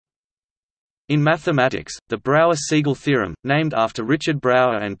In mathematics, the Brauer-Siegel theorem, named after Richard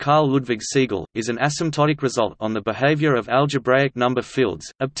Brauer and Carl Ludwig Siegel, is an asymptotic result on the behavior of algebraic number fields,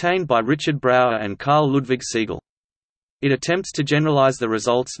 obtained by Richard Brauer and Carl Ludwig Siegel. It attempts to generalize the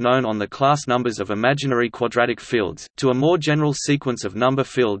results known on the class numbers of imaginary quadratic fields, to a more general sequence of number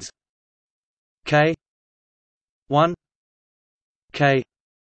fields k 1 k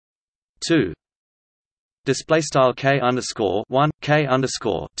 2 display style k underscore 1 k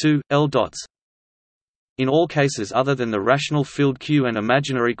underscore 2 l dots. In all cases other than the rational field Q and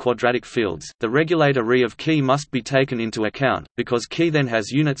imaginary quadratic fields, the regulator Re of key must be taken into account, because key then has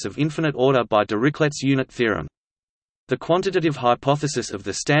units of infinite order by Dirichlet's unit theorem. The quantitative hypothesis of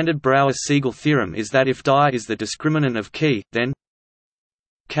the standard Brauer-Siegel theorem is that if die is the discriminant of key, then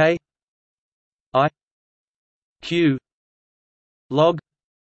k I q log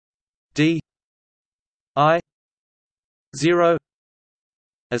d I 0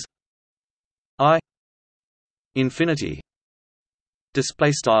 as I infinity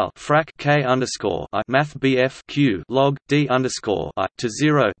display style frac k underscore I math BF q log d underscore I to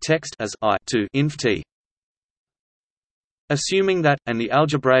 0 text as I to inf t. Assuming that, and the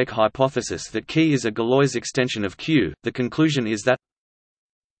algebraic hypothesis that key is a Galois extension of Q, the conclusion is that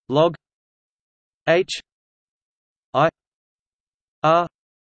log h I r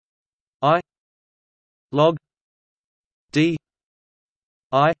I log d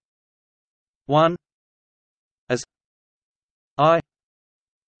I 1 as I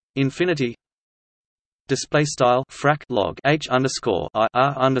infinity display style frac log h underscore I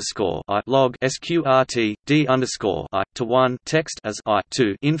r underscore I log sqrt d underscore I to 1 text as I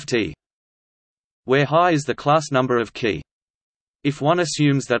to inf t, where high is the class number of key. If one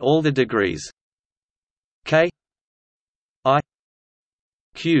assumes that all the degrees k I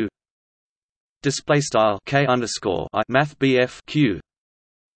q display style k underscore I math BF q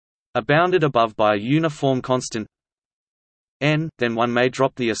are bounded above by a uniform constant n, then one may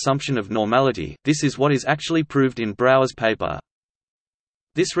drop the assumption of normality. This is what is actually proved in Brauer's paper.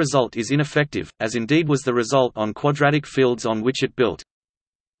 This result is ineffective, as indeed was the result on quadratic fields on which it built.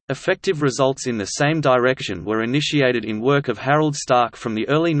 Effective results in the same direction were initiated in work of Harold Stark from the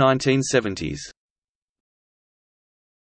early 1970s.